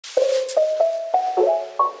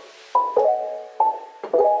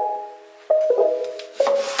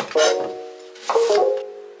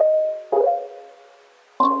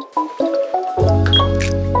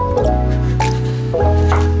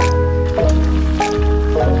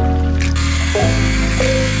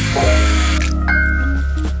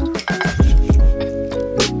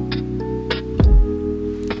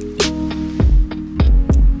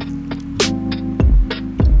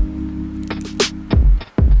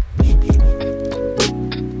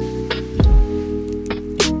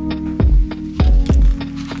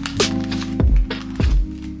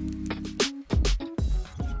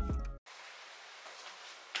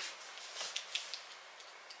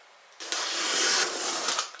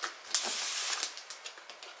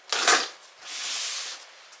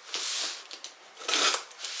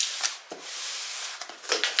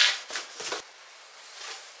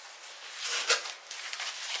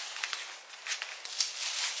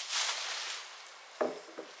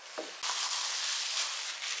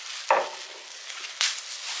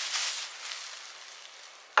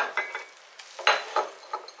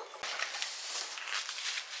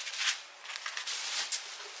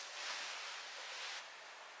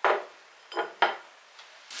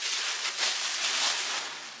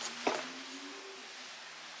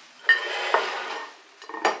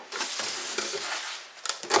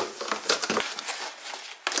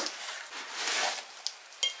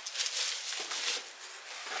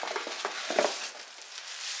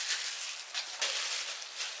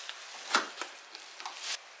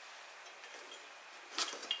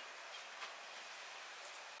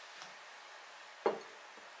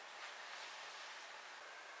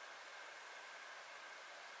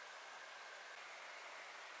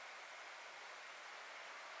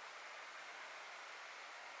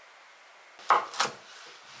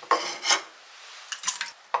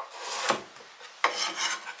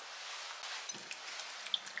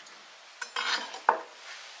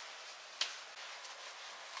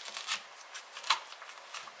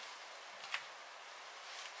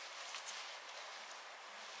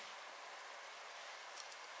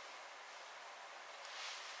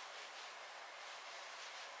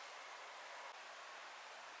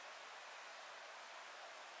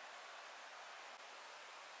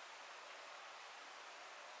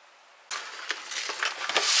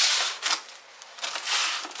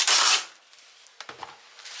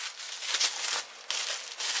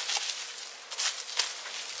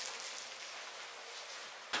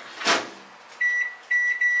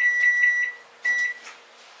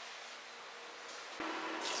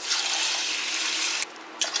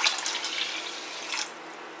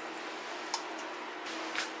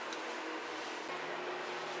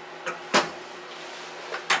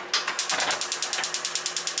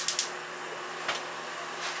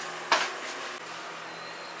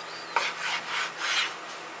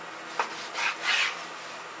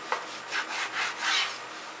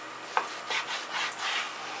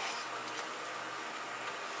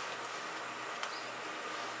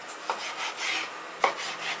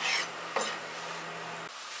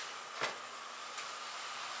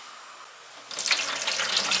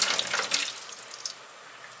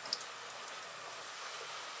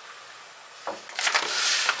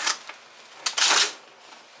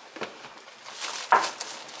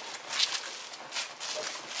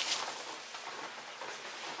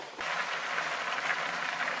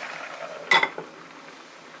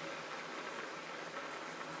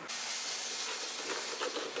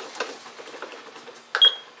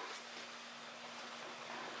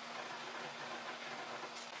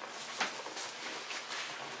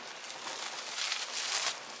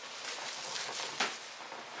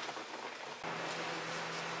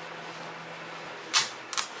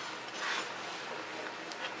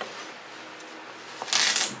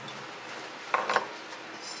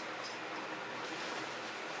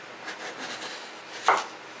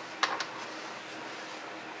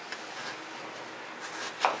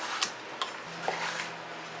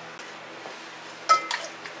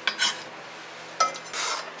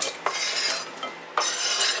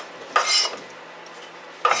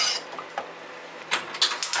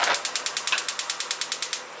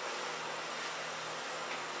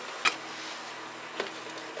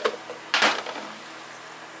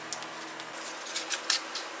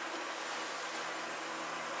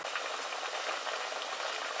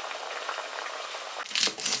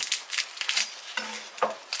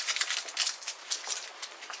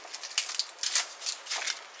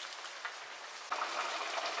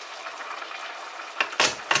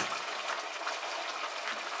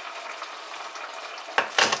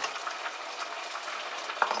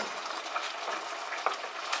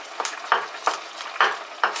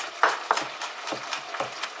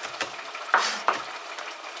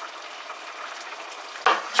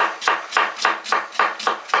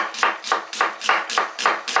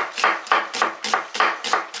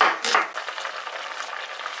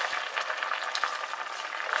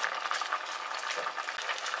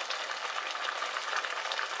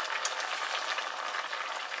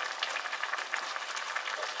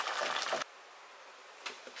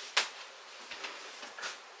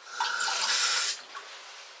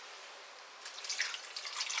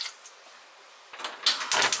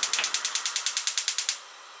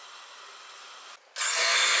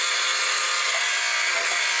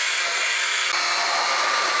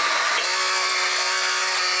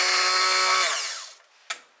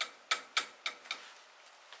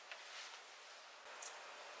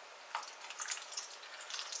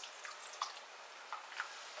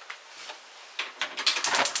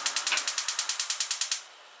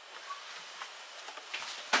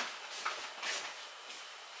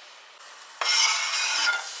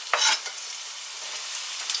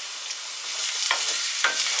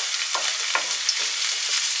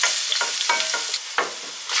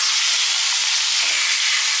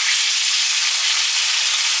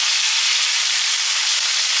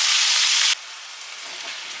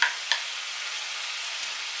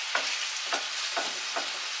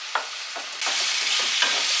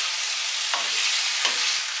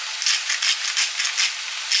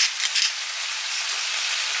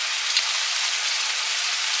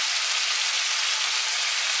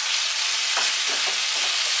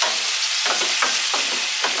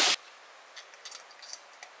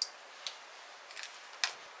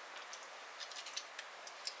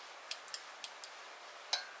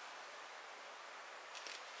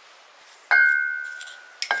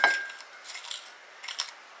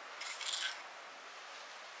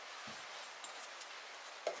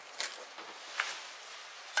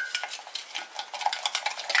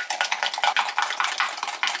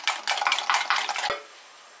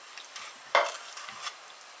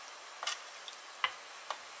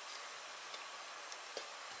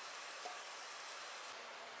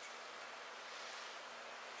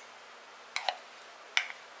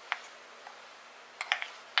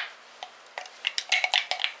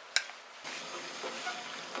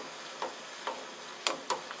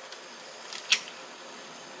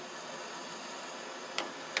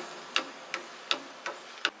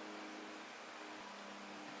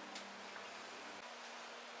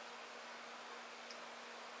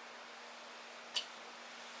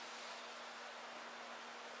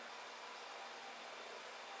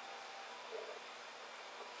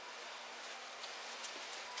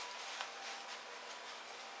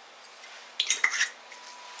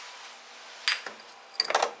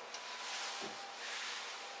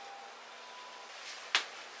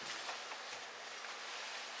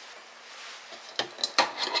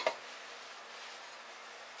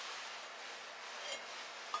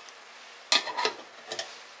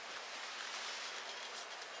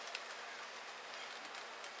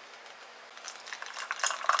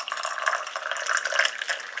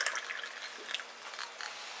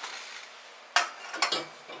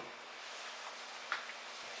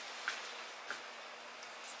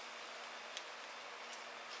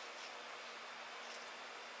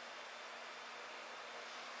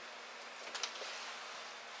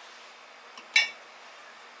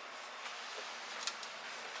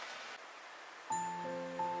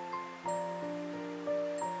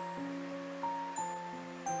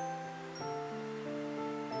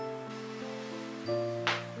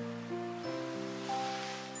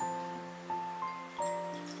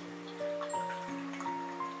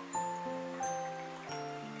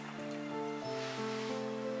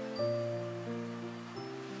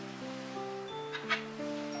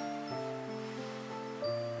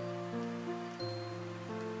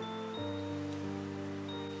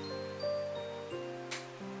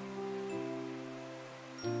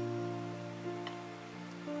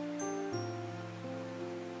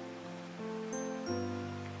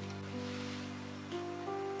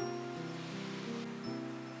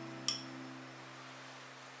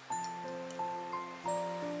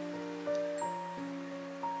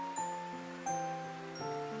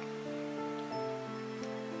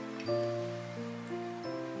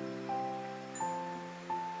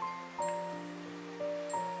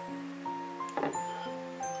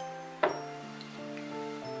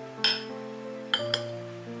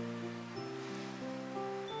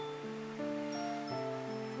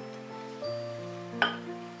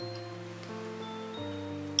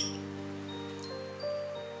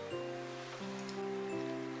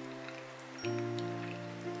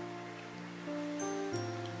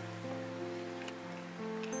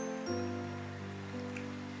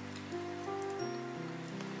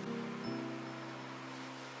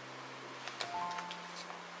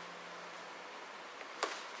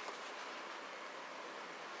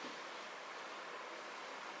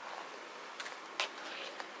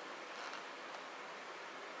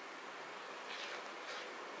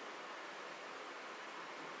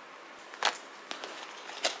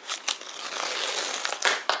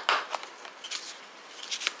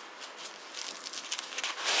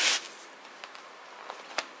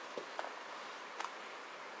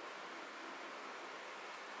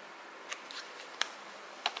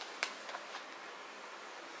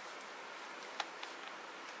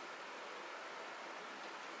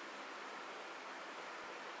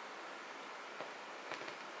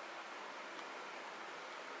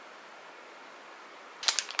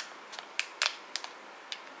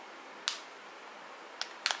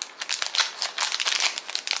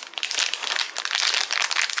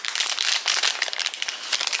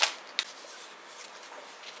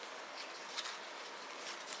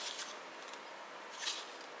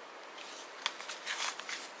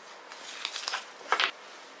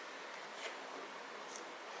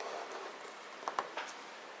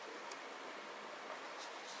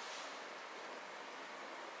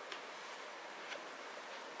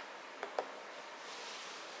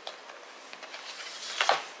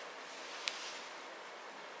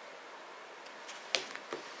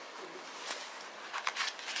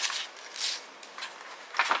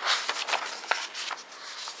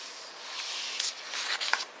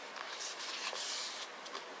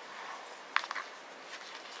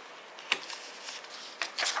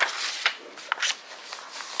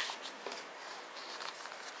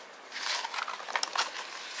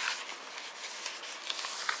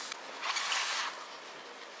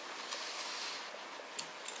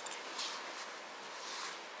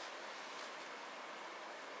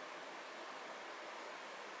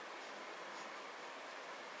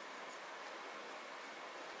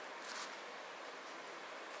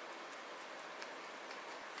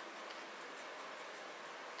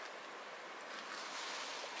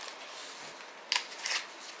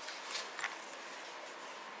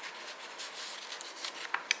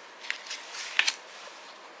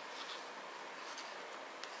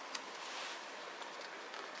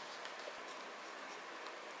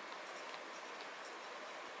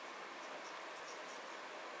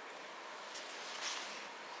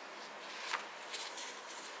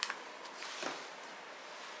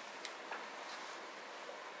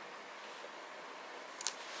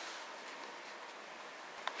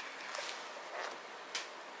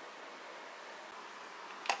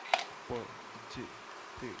One, two,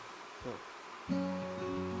 three, four.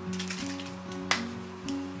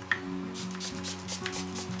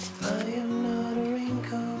 I am not a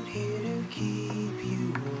raincoat here to keep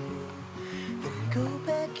you warm. Then go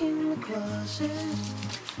back in the closet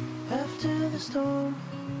after the storm.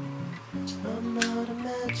 I'm not a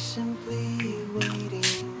match simply waiting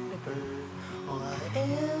to burn. All I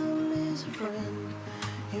am is a friend,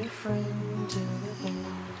 your friend to the end.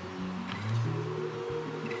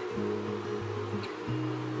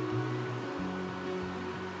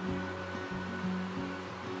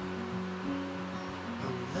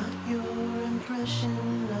 Your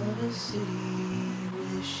impression of a city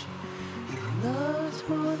wish you loved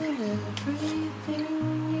more than everything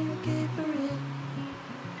you gave for it.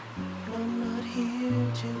 I'm not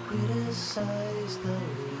here to criticize the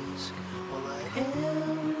risk. All I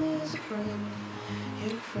am is a friend,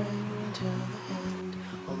 your friend to the end.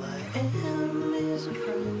 All I am is a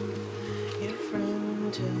friend, your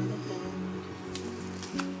friend to the end.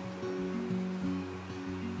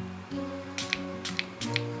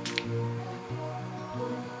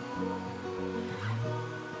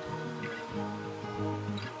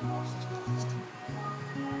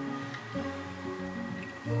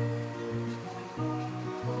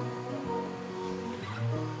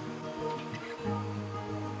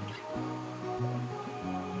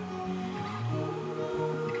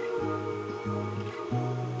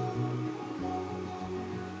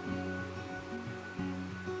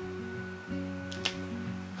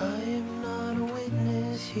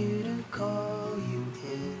 Here to call you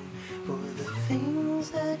in for the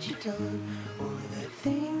things that you done or the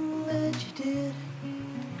thing that you did.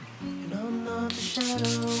 And I'm not the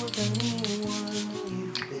shadow of anyone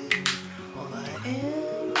you've been. All I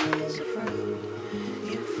am is a friend,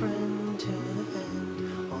 your friend to the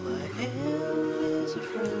end. All I am is a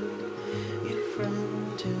friend, your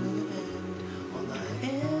friend to the end. All I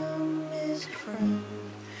am is a friend,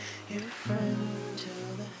 your friend to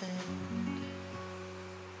the end.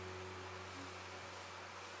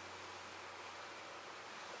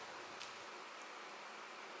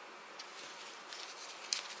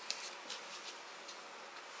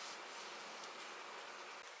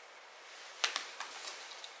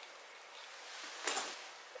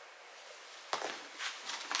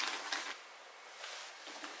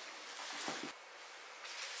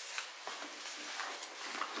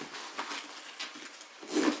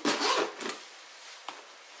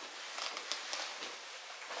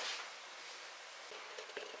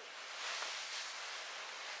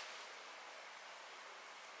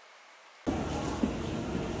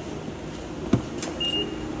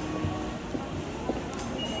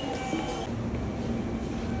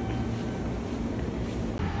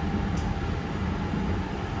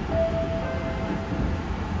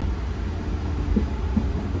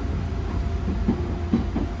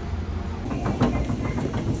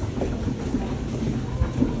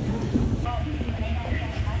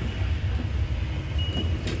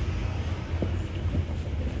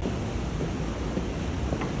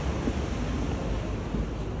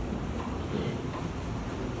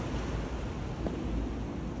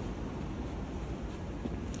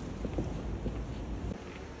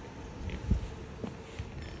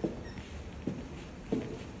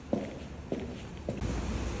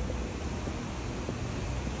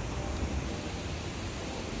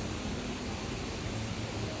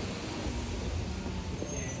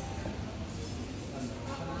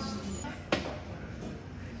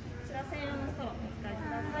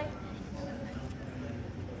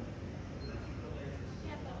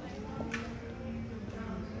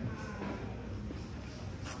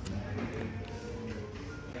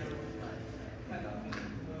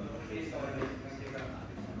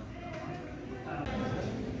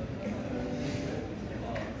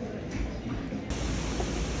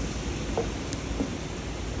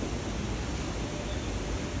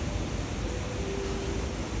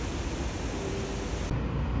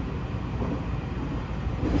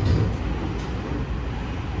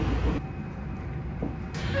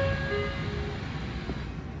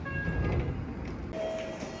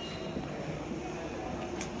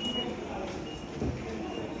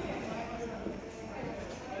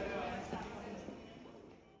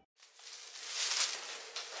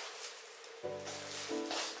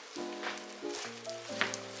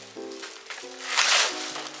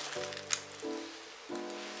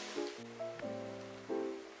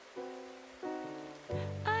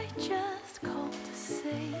 Just called to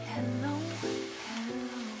say hello,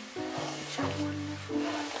 hello. Such a wonderful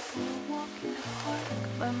night for a walk in the park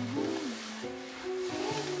by moonlight,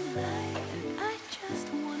 moonlight. And I just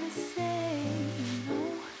wanna say, you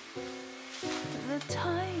know, the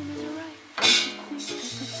time is right.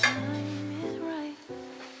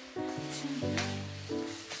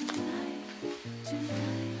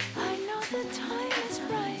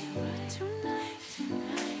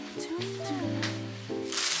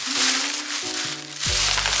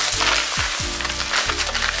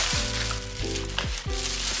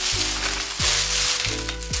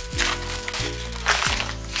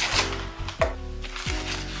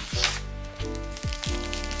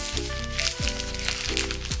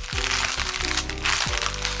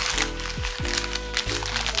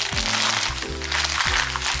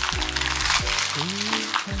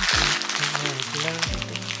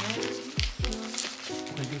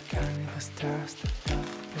 We'll be counting the stars that up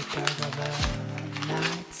the dark of a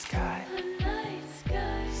night sky.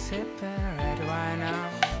 Sipping red wine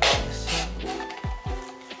out the soul.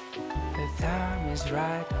 The time is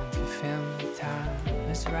right, don't you feel the time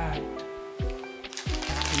is right?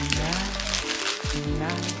 Tonight,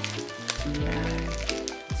 tonight, tonight,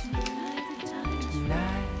 tonight,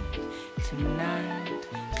 tonight, tonight,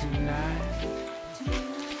 tonight,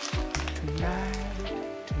 tonight,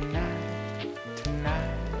 tonight,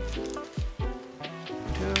 tonight.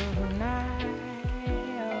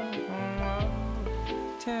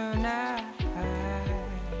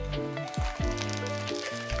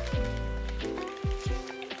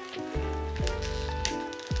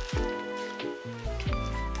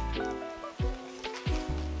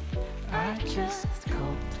 I just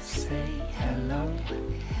called to say hello.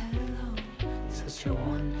 Such a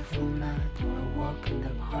wonderful night for a walk in the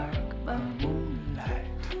park by moonlight.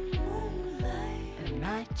 And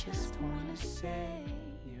I just wanna say